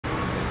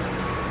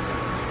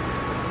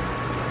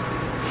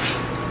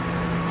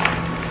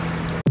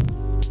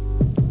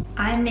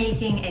I'm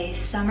making a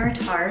summer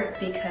tart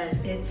because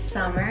it's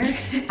summer.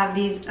 I have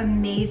these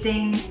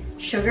amazing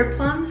sugar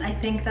plums. I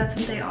think that's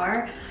what they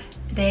are.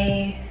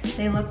 They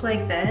look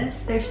like this.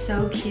 They're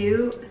so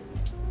cute.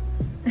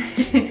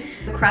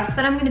 The crust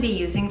that I'm gonna be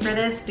using for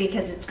this,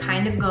 because it's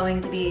kind of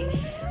going to be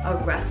a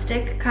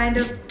rustic kind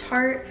of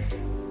tart,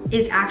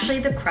 is actually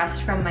the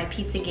crust from my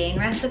PIZZAGAINA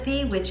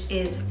recipe, which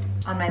is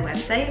on my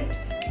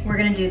website. We're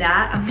gonna do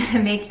that. I'm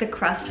gonna make the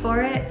crust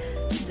for it,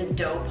 the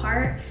dough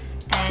part,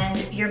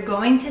 and you're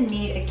going to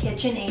need a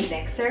KitchenAid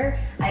mixer.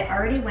 I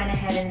already went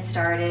ahead and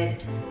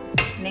started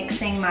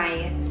mixing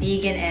my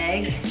vegan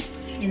egg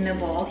in the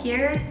bowl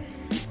here.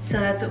 So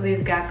that's what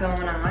we've got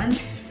going on.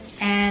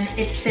 And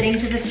it's sitting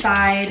to the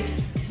side,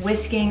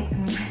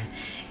 whisking.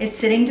 It's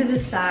sitting to the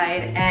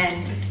side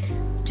and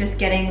just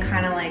getting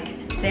kind of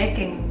like thick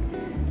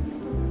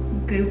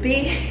and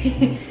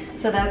goopy.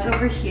 So that's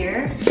over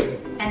here.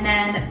 And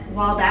then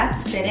while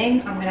that's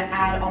sitting, I'm gonna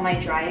add all my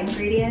dry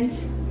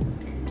ingredients.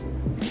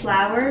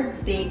 Flour,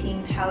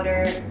 baking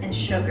powder, and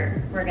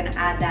sugar. We're gonna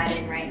add that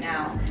in right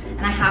now.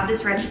 And I have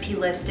this recipe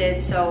listed,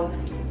 so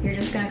you're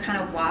just gonna kind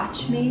of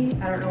watch me.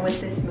 I don't know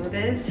what this move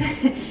is.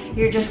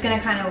 You're just gonna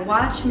kind of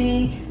watch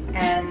me,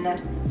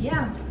 and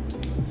yeah,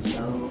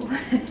 so.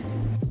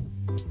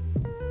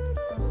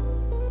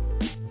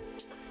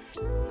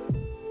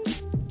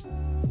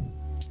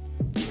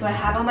 So I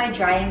have all my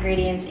dry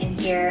ingredients in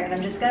here, and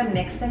I'm just gonna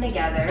mix them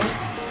together.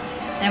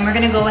 Then we're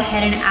gonna go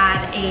ahead and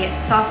add a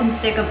softened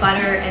stick of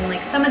butter and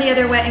like some of the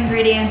other wet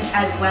ingredients,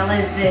 as well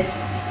as this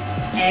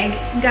egg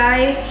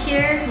guy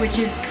here, which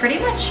is pretty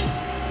much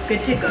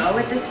good to go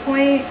at this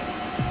point.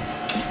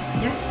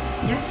 Yeah.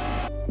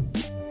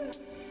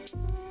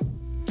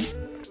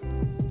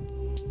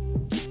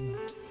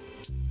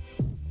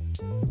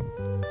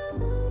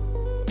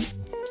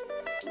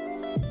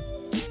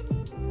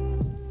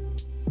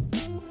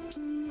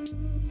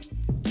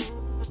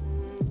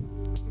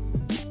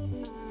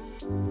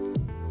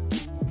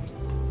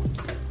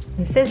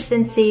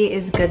 Consistency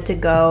is good to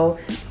go.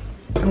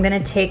 I'm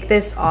gonna take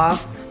this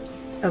off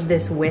of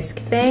this whisk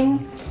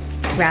thing,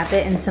 wrap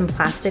it in some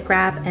plastic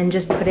wrap, and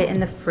just put it in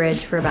the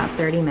fridge for about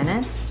 30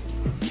 minutes.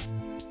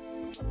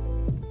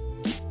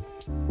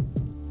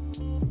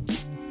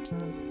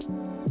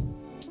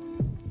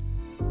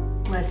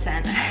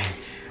 Listen,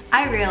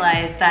 I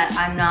realize that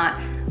I'm not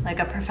like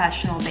a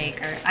professional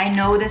baker. I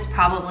know this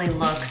probably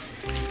looks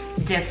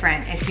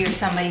different if you're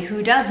somebody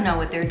who does know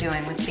what they're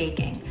doing with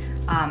baking.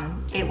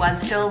 It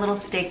was still a little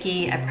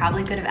sticky. I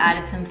probably could have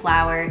added some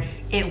flour.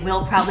 It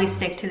will probably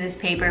stick to this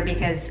paper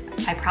because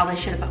I probably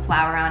should have put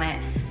flour on it.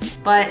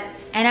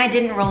 And I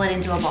didn't roll it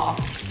into a ball.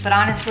 But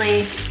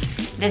honestly,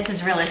 this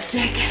is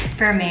realistic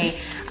for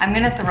me. I'm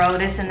gonna throw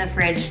this in the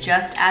fridge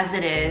just as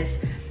it is.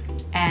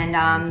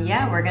 And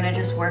yeah, we're gonna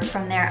just work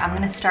from there. I'm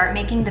gonna start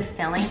making the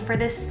filling for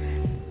this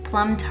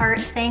plum tart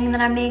thing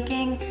that I'm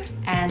making.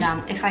 And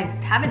if I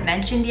haven't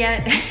mentioned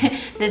yet,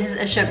 this is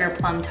a sugar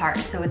plum tart.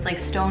 So it's like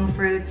stone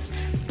fruits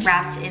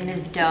wrapped in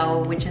this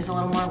dough, which is a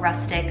little more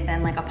rustic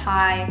than like a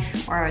pie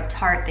or a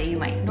tart that you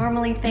might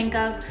normally think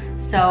of.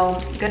 So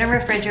I'm gonna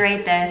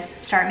refrigerate this,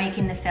 start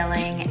making the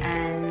filling,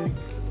 and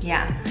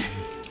yeah.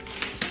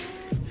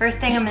 First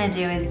thing I'm gonna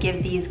do is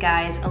give these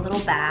guys a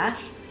little bath.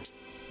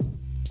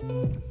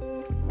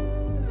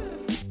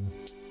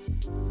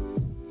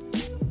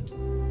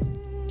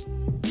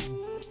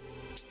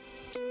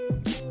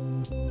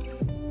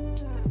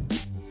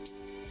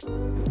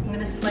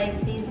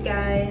 Slice these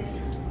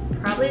guys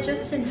probably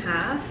just in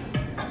half,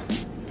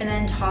 and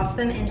then toss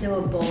them into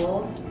a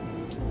bowl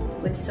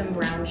with some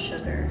brown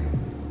sugar.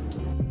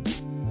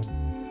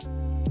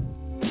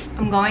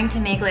 I'm going to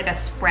make like a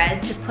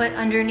spread to put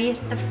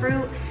underneath the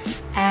fruit,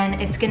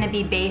 and it's gonna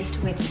be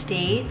based with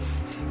dates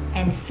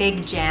and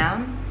fig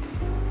jam.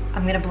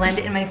 I'm gonna blend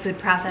it in my food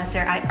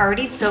processor. I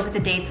already soaked the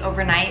dates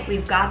overnight.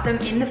 We've got them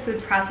in the food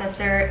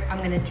processor. I'm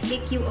gonna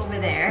take you over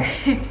there.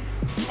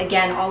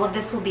 Again, all of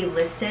this will be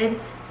listed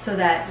so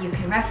that you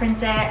can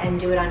reference it and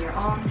do it on your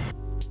own.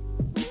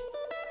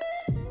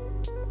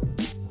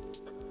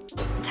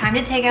 Time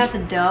to take out the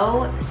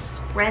dough,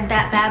 spread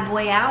that bad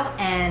boy out,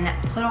 and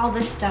put all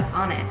this stuff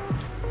on it.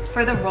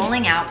 For the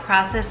rolling out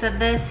process of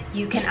this,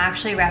 you can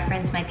actually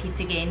reference my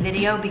PIZZAGAINA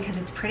video because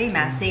it's pretty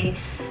messy,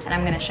 and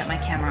I'm gonna shut my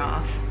camera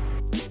off.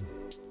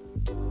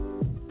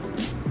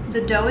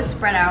 The dough is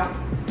spread out.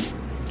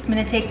 I'm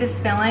gonna take this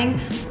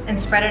filling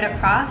and spread it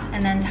across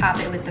and then top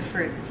it with the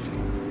fruits.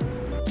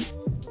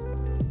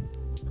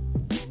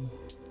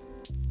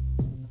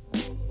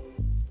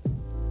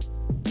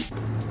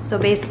 So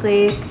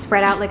basically,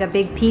 spread out like a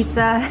big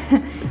pizza.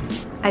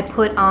 I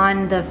put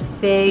on the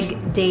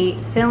fig date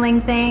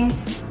filling thing,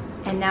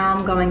 and now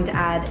I'm going to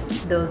add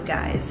those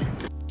guys.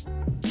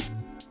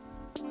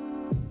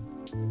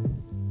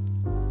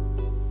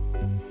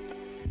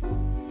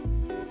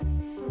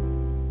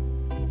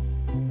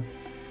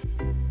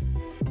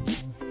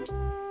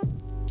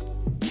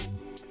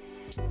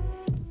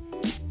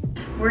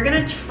 We're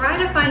gonna try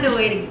to find a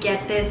way to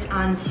get this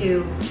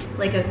onto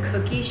like a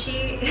cookie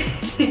sheet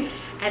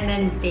and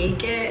then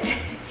bake it.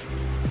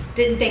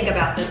 Didn't think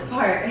about this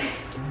part.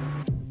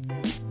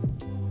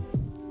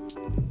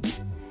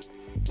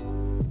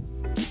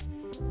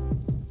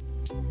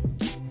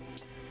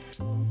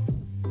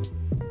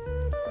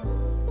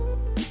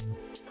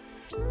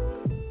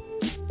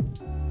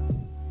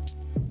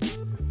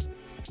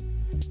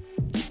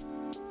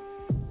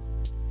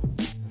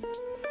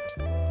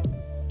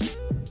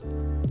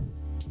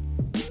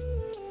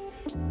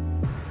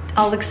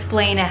 I'll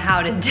explain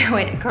how to do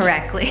it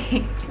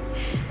correctly.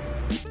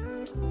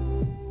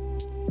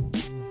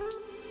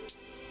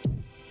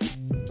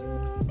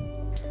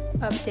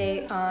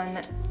 Update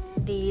on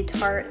the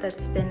Tart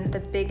that's been the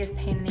biggest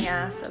pain in the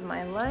ass of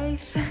my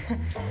life.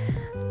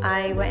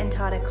 I went and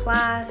taught a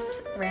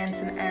class, ran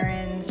some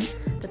errands.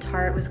 The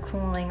Tart was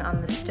cooling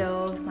on the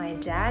stove. My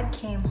dad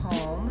came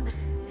home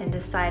and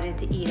decided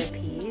to eat a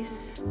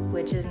piece,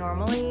 which is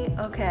normally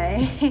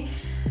okay.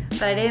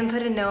 But I didn't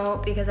put a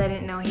note because I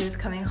didn't know he was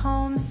coming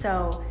home,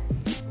 so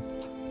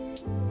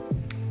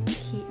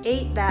he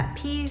ate that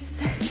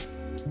piece.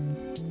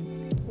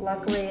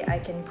 Luckily, I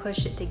can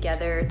push it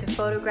together to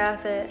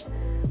photograph it,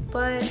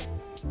 but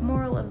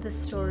moral of the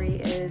story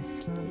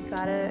is you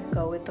gotta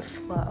go with the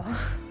flow.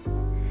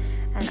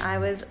 And I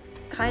was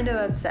kind of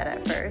upset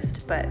at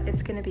first, but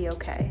it's gonna be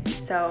okay.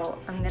 So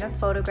I'm gonna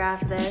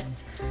photograph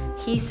this.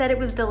 He said it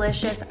was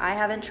delicious. I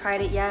haven't tried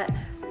it yet,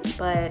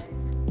 but